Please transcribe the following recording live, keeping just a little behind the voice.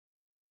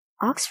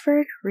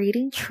Oxford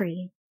Reading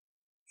Tree,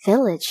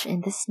 Village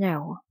in the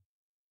Snow.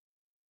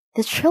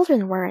 The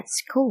children were at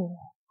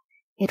school.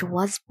 It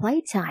was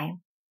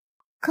playtime.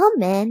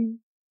 "Come in,"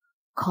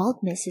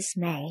 called Mrs.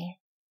 May.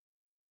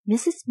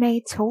 Mrs.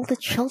 May told the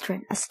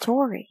children a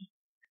story.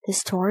 The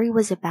story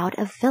was about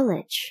a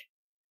village.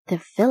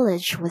 The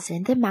village was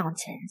in the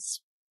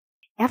mountains.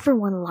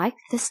 Everyone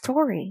liked the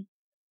story.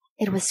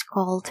 It was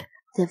called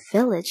The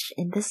Village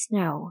in the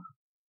Snow.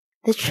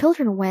 The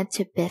children went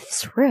to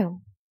Biff's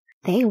room.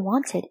 They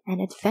wanted an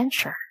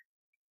adventure.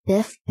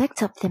 Biff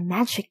picked up the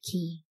magic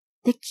key.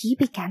 The key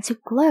began to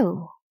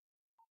glow.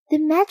 "The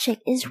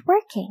magic is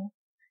working,"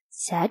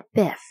 said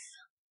Biff.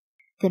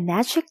 The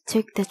magic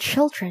took the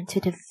children to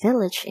the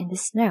village in the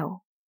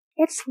snow.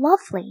 "It's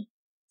lovely,"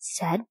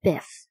 said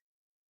Biff.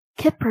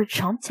 Kipper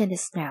jumped in the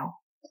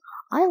snow.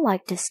 "I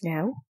like the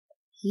snow,"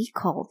 he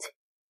called.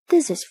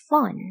 "This is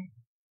fun."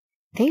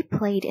 They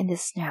played in the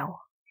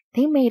snow.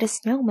 They made a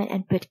snowman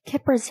and put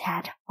Kipper's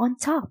head on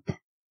top.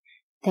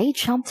 They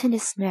jumped in the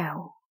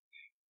snow.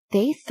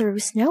 They threw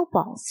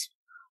snowballs.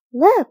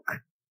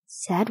 "Look,"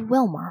 said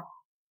Wilma.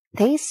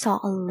 They saw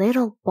a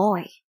little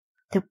boy.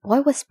 The boy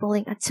was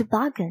pulling a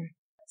toboggan.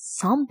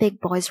 Some big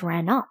boys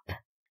ran up.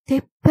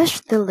 They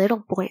pushed the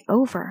little boy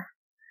over.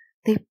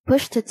 They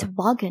pushed the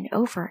toboggan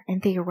over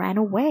and they ran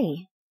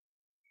away.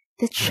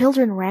 The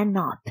children ran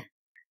up.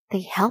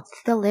 They helped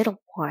the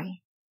little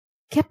boy.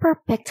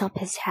 Kipper picked up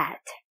his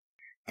hat.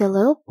 The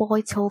little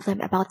boy told them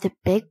about the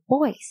big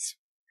boys.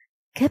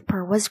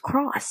 Kipper was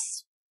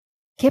cross.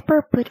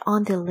 Kipper put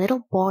on the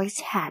little boy's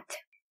hat.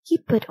 He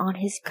put on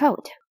his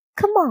coat.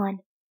 "Come on,"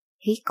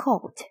 he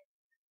called.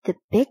 The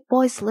big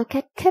boys looked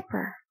at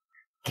Kipper.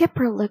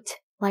 Kipper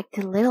looked like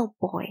the little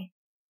boy.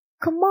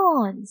 "Come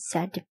on,"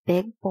 said the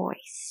big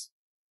boys.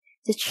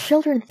 The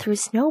children threw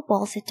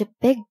snowballs at the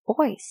big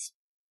boys.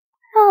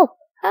 "Help!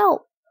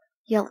 Help!"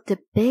 yelled the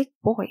big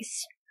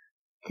boys.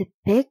 The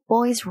big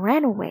boys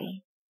ran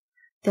away.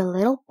 The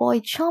little boy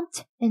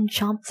jumped and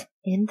jumped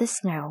in the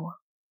snow.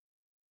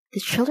 The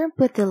children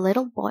put the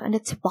little boy on the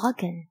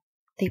toboggan.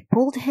 They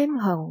pulled him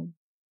home.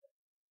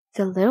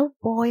 The little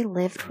boy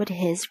lived with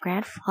his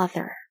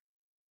grandfather.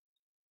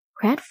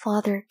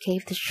 Grandfather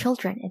gave the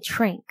children a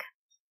drink.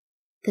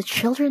 The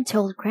children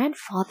told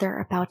grandfather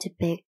about the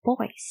big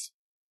boys.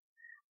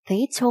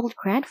 They told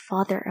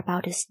grandfather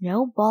about a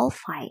snowball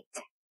fight.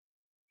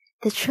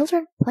 The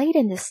children played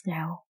in the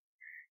snow.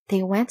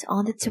 They went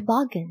on the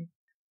toboggan.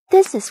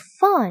 "This is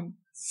fun,"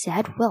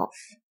 said Wilf.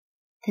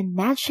 The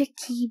magic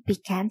key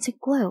began to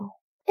glow.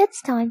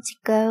 "It's time to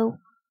go,"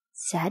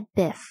 said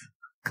Biff.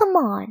 "Come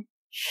on,"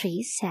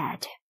 she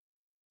said.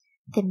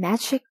 The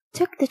magic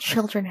took the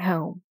children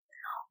home.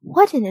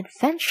 "What an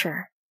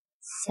adventure,"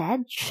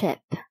 said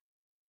Chip.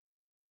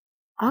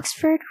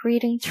 Oxford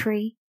Reading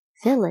Tree,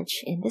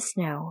 Village in the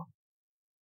Snow.